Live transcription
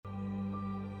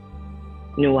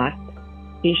Nuat,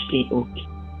 Ishti Uki,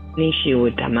 Nishiu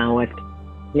Damawat,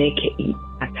 Neke Eat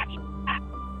Akash.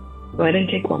 Go ahead and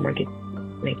take one more deep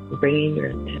breath, bringing your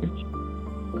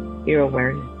attention, your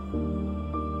awareness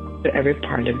to every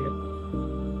part of you.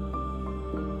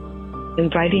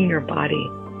 Inviting your body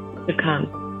to come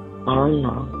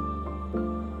online,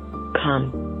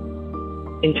 come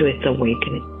into its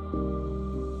awakening,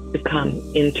 to come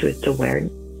into its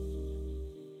awareness,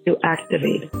 to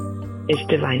activate its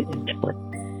divine intellect.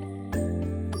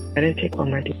 Go ahead and take one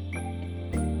more deep breath.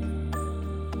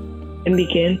 And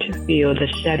begin to feel the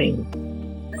shedding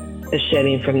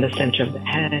from the center of the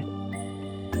head,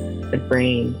 the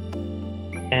brain,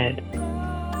 head,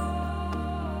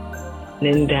 and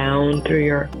then down through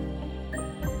your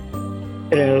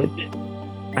throat,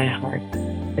 my heart,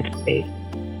 and space,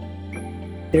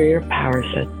 through your power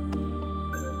center.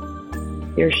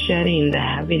 You're shedding the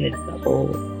heaviness of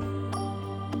old.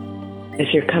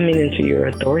 As you're coming into your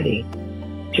authority,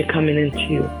 as you're coming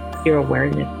into your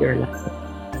awareness, your life.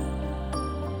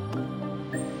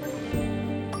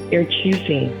 You're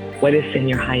choosing what is in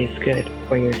your highest good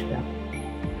for yourself,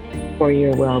 for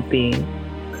your well-being,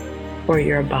 for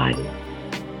your body,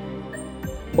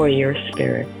 for your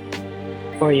spirit,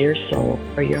 for your soul,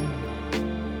 for your mind.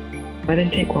 Go ahead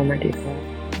and take one more deep breath.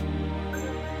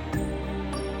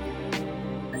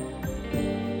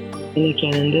 And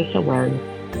again, in this awareness,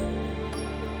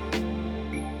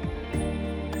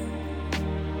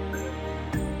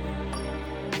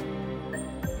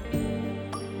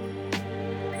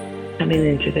 coming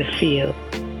into the field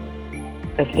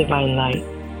of divine light,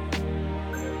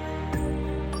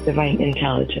 divine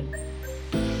intelligence,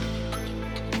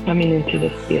 coming into the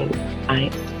field of I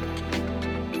am,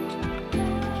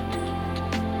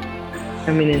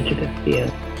 coming into the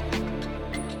field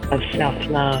of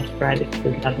self-love,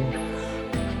 gratitude, loving.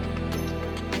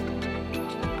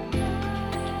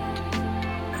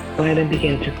 Go ahead and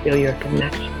begin to feel your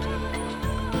connection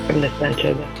from the center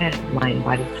of the head, mind,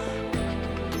 body, soul.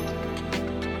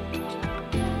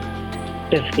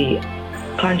 As the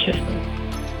consciousness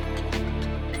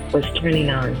was turning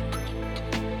on,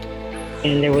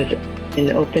 and there was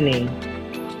an opening,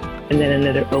 and then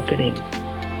another opening,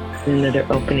 and another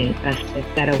opening, as if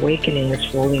that awakening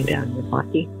was rolling down your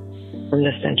body from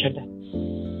the center of the head,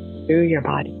 through your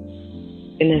body.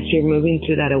 And as you're moving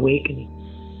through that awakening,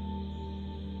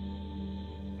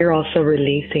 you're also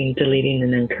releasing, deleting,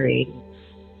 and then creating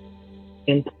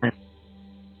implants,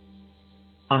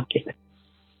 occupants.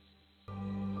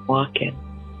 Walk in.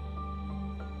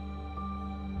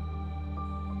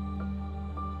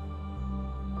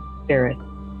 Spirit.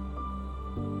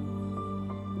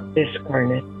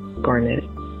 Discarnate. Garnet.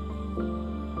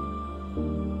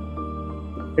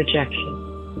 Rejection.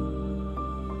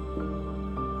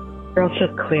 You're also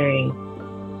clearing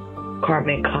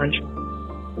karmic contracts,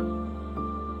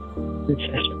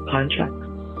 ancestral contracts,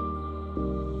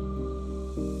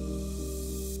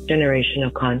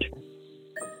 generational contracts.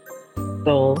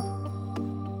 Soul.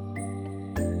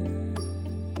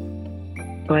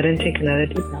 Go ahead and take another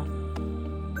deep breath.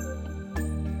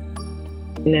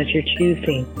 And as you're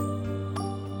choosing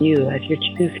you, as you're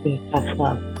choosing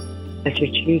self-love, as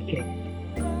you're choosing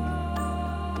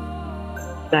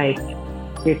light,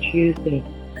 as you're choosing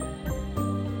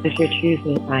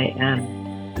I am,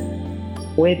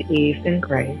 with ease and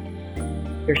grace,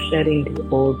 you're shedding the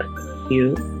old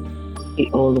you, the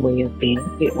old way of being,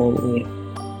 the old way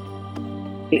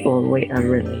of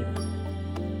relating,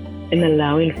 and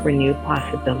allowing for new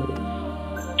possibilities,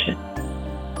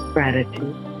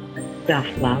 gratitude,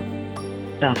 self-love,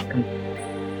 self-compassion,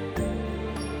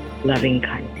 loving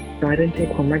kindness. Go ahead and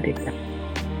take one more deep breath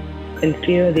and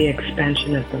feel the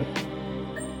expansion of those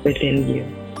within you,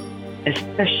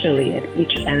 especially at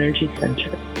each energy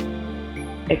center,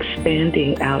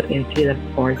 expanding out into the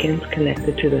organs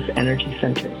connected to those energy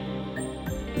centers.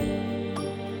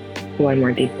 One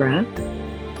more deep breath.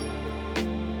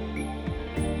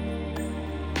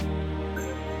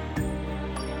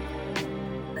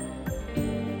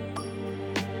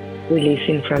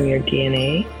 Releasing from your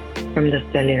DNA, from the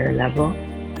cellular level,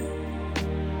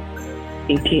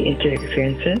 ET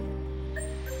interferences,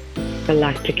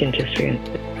 galactic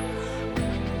interferences,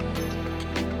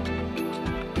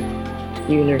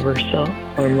 universal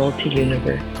or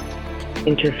multi-universe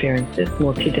interferences,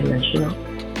 multi-dimensional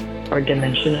or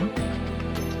dimensional,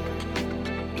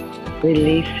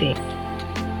 releasing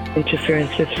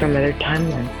interferences from other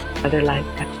timelines, other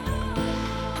lifetimes,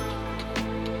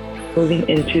 moving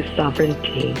into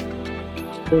sovereignty,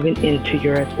 moving into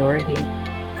your authority,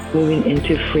 moving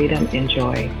into freedom and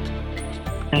joy.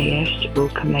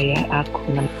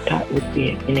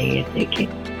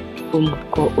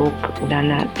 Umko ok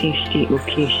dana tishi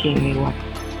ukishi miwa.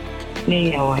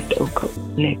 Neyawat oko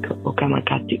neko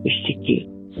okamakati ushtiki.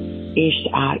 Ish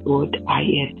ud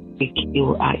ayet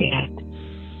ikiu ayet.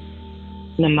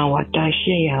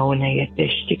 Namawatashi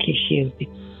yaonayeteshtiki shiuti.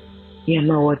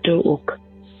 Yamawato ok.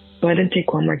 Go ahead and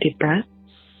take one more deep breath.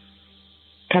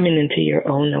 Coming into your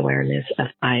own awareness of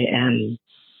I am.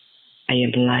 I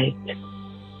am light.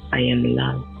 I am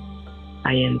love.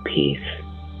 I am peace.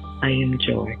 I am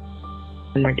joy.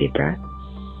 One more deep breath.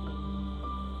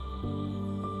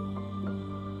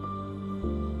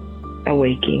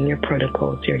 Awaken your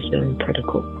protocols, your healing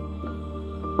protocols.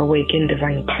 Awaken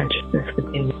divine consciousness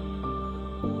within you.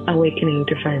 Awakening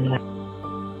divine light.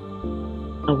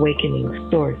 Awakening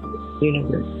source,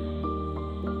 universe.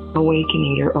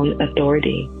 Awakening your own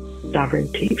authority,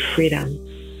 sovereignty, freedom.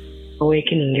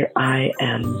 Awakening your I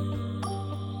am.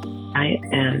 I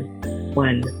am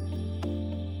one.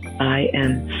 I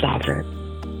am sovereign.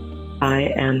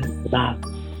 I am love.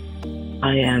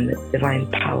 I am divine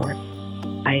power.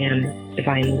 I am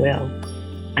divine will.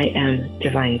 I am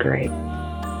divine grace.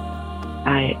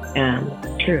 I am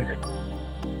truth.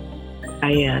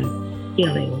 I am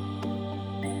healing.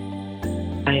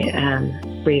 I am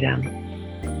freedom.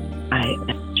 I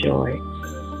am joy.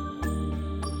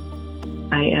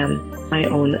 I am my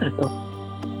own authority.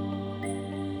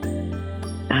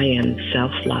 I am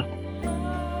self-love.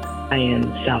 I am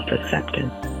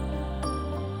self-acceptance.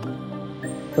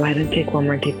 Go ahead and take one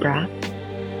more deep breath.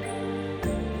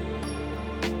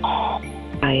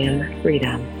 I am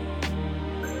freedom.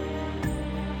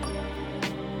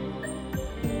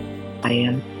 I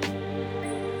am.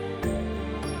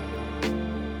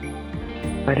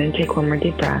 Go ahead and take one more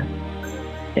deep breath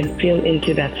and feel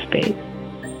into that space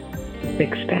of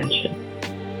expansion.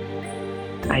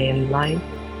 I am light.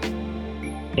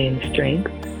 I am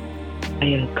strength. I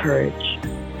am courage.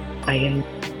 I am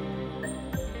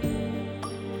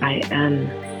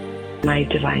my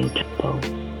divine temple,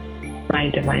 my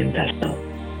divine vessel.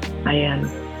 I am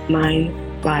mind,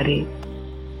 body,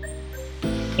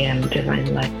 and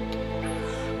divine light.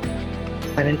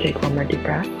 Go ahead and take one more deep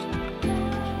breath.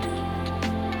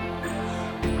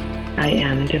 I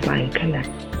am divine connect.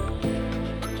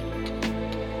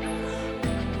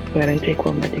 Go ahead and take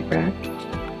one more deep breath.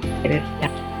 It is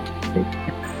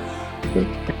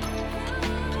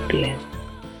be it.